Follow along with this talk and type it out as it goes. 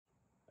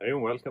Hey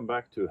and welcome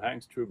back to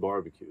Hank's True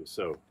Barbecue.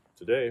 So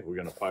today we're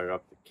gonna fire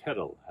up the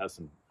kettle. Has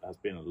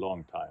been a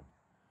long time.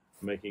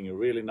 Making a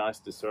really nice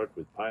dessert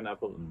with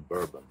pineapple and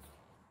bourbon.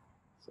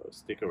 So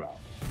stick around.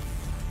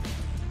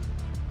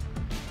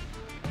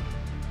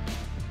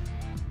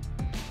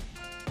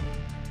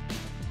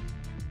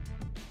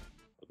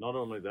 But not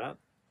only that,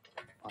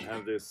 I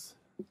have this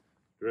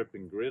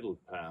dripping griddle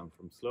pan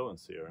from Slow &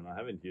 Sear, and I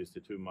haven't used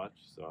it too much,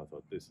 so I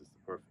thought this is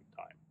the perfect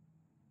time.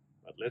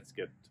 But let's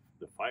get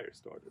the fire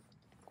started.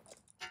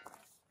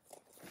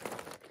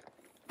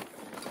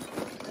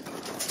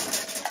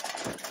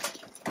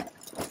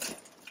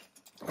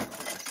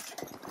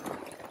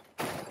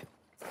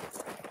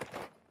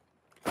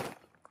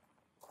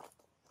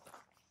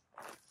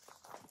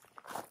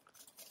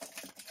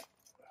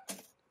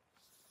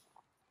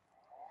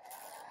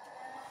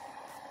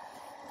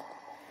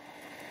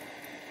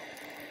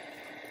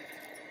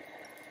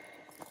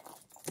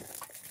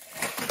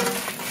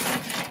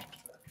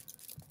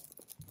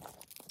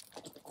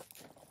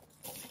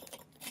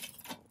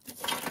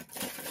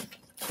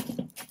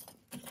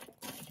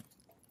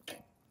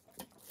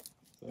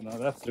 So now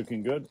that's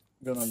looking good.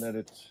 I'm gonna let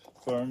it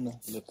burn,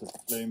 let the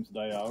flames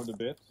die out a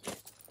bit.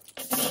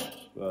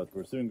 But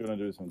we're soon gonna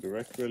do some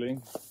direct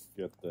grilling,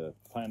 get the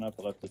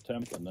pineapple at the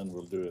temp, and then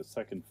we'll do a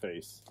second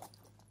phase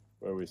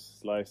where we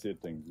slice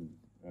it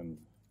and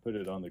put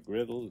it on the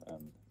griddle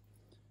and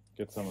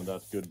get some of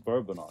that good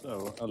bourbon on.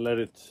 So I'll let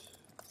it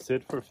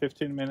sit for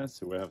 15 minutes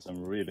so we have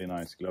some really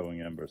nice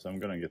glowing embers. I'm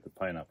gonna get the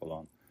pineapple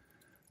on.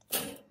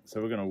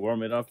 So we're gonna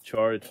warm it up,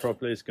 char it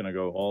properly. It's gonna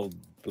go all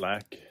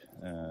black.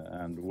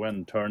 And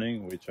when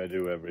turning, which I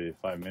do every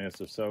 5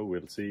 minutes or so,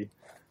 we'll see.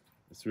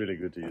 It's really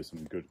good to use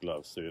some good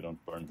gloves so you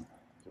don't burn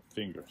your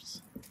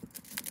fingers.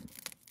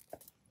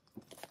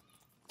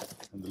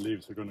 And the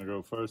leaves are going to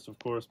go first, of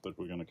course, but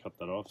we're going to cut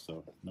that off,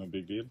 so no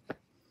big deal.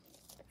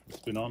 It's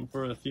been on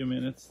for a few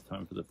minutes.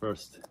 Time for the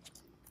first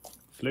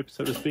flip,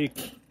 so to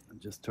speak.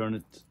 Just turn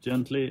it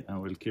gently,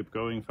 and we'll keep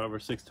going 5 or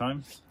 6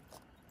 times.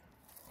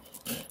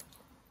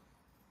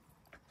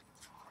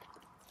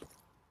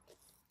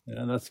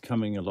 Yeah, that's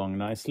coming along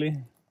nicely.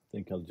 I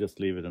think I'll just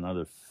leave it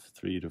another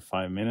 3 to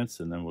 5 minutes,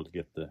 and then we'll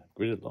get the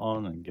griddle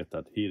on and get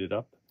that heated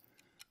up.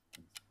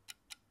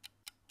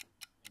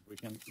 We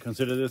can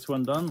consider this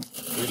one done.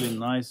 Really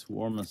nice,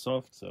 warm and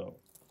soft, so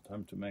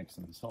time to make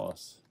some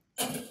sauce.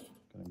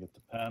 Gonna get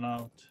the pan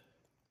out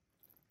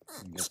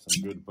and get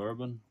some good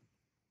bourbon.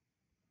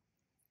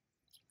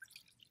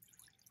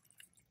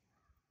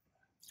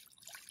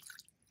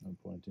 No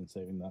point in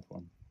saving that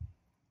one.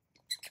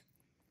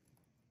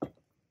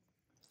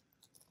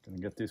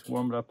 Gonna get this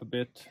warmed up a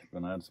bit,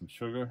 gonna add some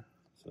sugar,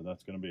 so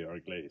that's gonna be our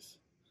glaze.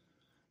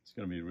 It's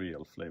gonna be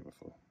real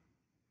flavorful.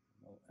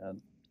 I'll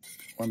add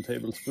 1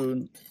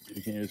 tablespoon.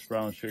 You can use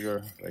brown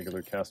sugar,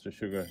 regular caster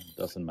sugar,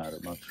 doesn't matter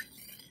much.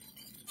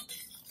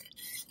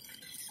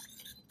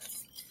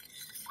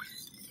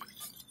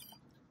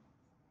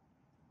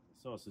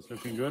 The sauce is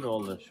looking good,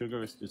 all the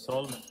sugar is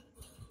dissolved.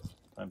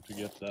 Time to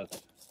get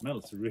that.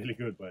 Smells really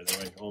good, by the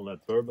way, all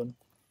that bourbon.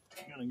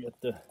 I'm gonna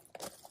get the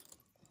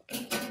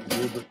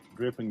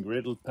dripping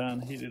griddle pan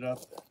heated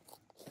up.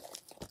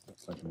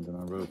 Looks like I'm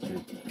gonna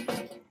rotate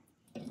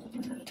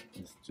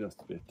this just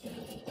a bit.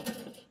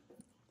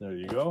 There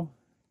you go.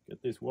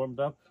 Get this warmed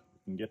up.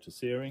 We can get to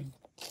searing.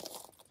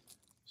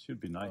 Should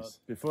be nice.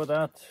 Before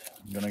that,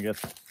 I'm gonna get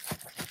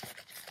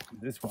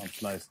this one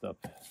sliced up.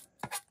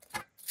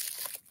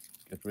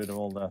 Get rid of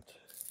all that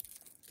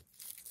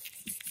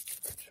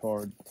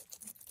charred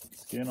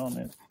skin on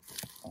it.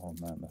 Oh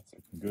man, that's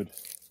looking good.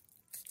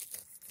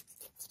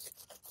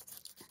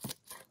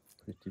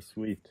 Pretty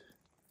sweet.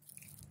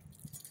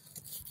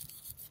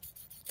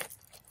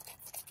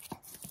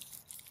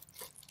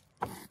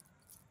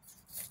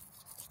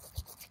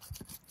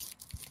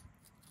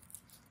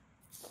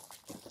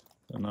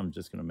 And I'm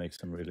just going to make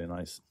some really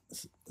nice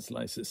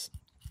slices.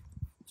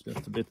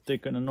 Just a bit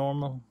thicker than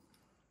normal.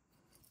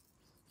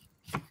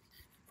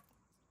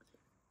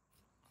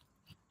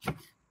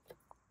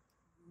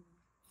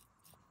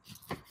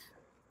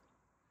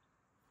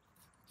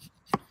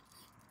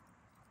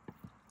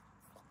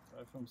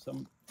 From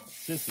some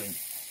sizzling.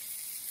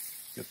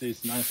 Get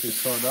these nicely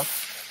charred up.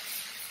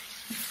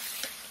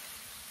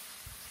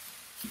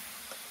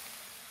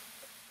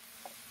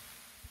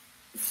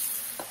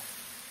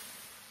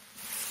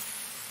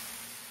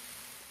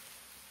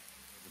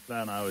 The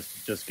plan now is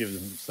to just give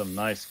them some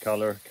nice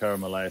color,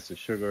 caramelize the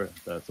sugar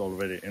that's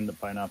already in the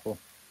pineapple.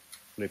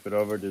 Flip it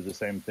over, do the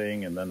same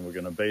thing, and then we're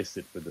going to baste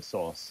it with the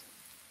sauce.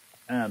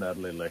 And add a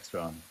little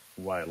extra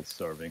while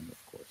serving,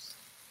 of course.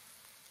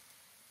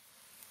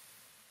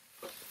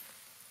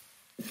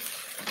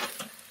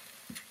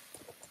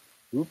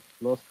 Oop,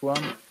 lost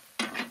one.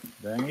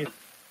 Dang it.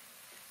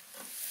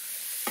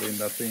 Clean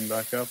that thing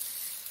back up.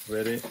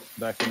 Ready,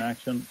 back in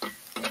action.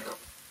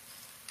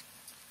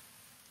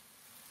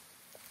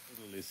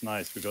 It's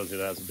nice because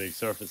it has a big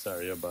surface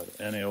area, but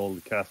any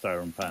old cast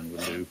iron pan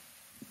will do.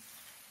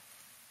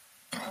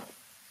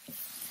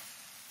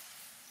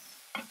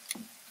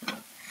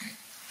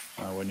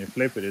 Now when you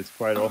flip it, it's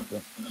quite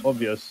often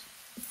obvious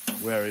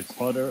where it's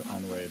hotter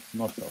and where it's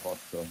not so hot.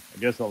 So I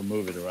guess I'll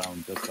move it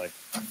around just like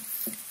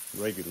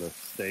regular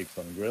steaks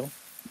on a grill.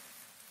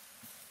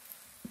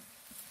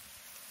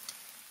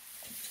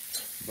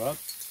 But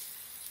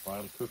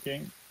while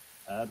cooking,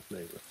 add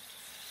flavor.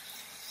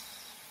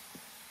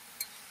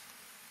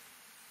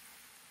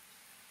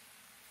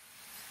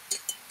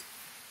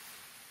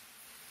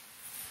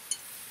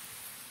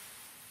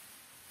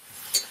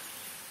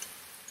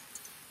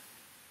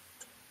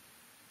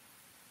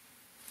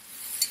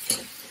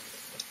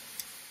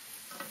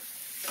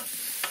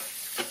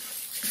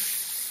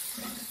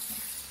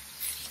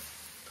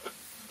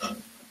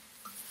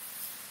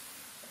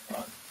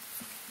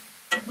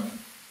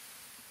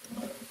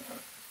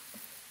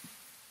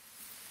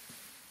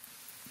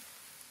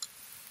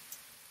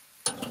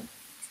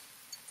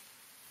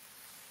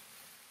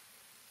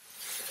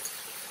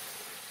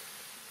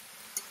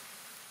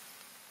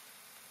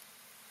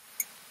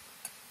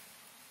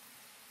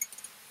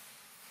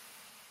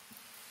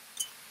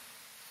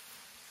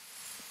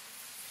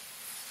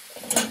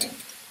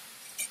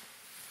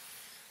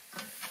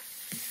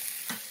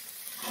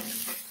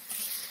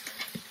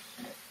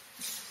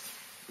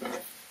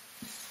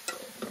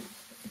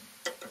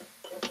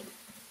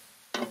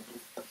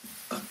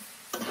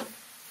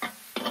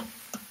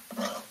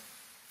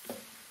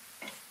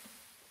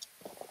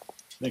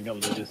 I think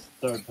I'll do this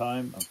third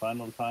time and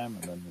final time,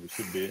 and then we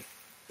should be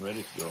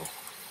ready to go.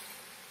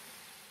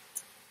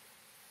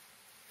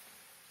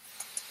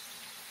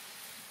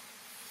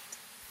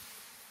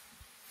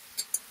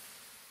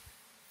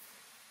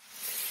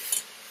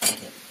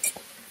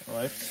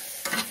 Alright,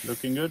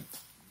 looking good.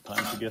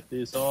 Time to get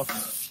these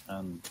off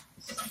and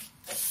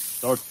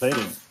start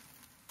plating.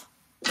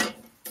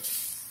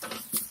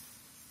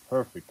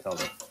 Perfect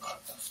color.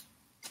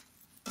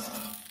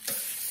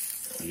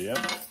 Yep.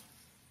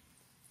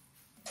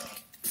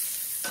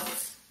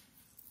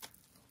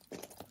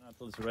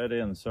 Apples ready,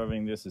 and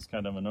serving this is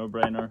kind of a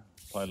no-brainer.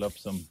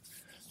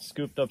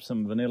 Scooped up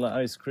some vanilla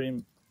ice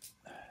cream.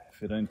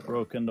 If it ain't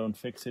broken, don't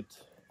fix it.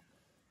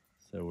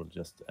 So we'll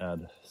just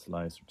add a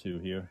slice or two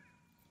here.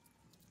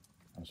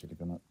 Actually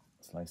gonna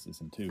slice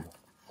this in two.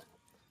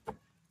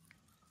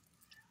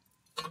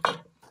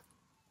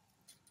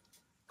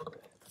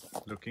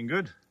 Looking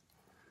good.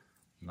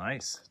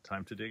 Nice.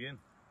 Time to dig in.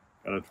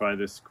 Gotta try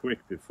this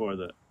quick before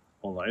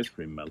all the ice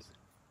cream melts.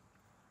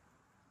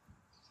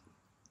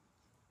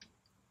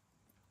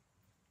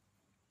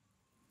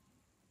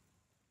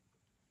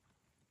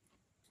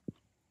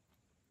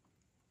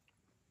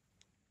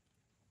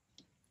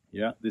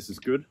 Yeah, this is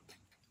good.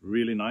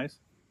 Really nice.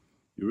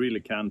 You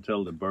really can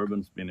tell the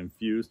bourbon's been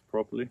infused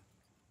properly.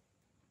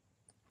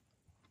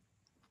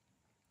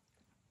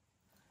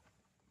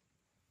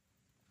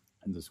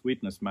 And the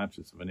sweetness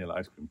matches the vanilla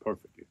ice cream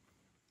perfectly.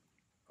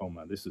 Oh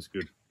man, this is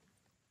good.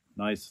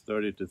 Nice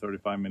 30 to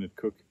 35 minute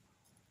cook.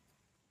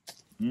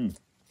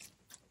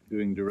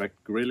 Doing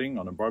direct grilling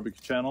on a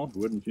barbecue channel,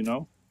 wouldn't you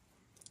know?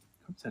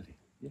 Come, Sally.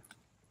 Yeah.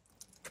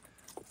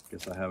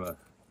 Guess I have a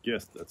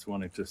guest that's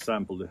wanting to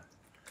sample the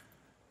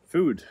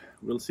food.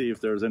 We'll see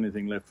if there's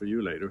anything left for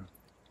you later.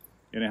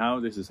 Anyhow,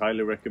 this is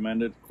highly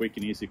recommended. Quick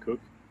and easy cook.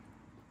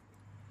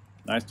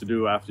 Nice to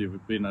do after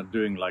you've been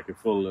doing like a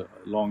full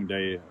long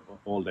day,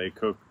 all day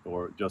cook,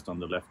 or just on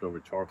the leftover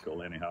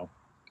charcoal anyhow.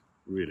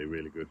 Really,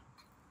 really good.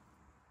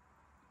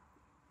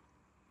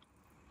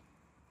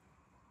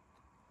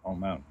 Oh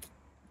man,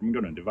 I'm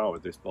gonna devour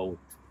this bowl.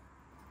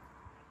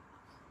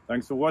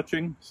 Thanks for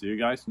watching. See you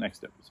guys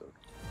next episode.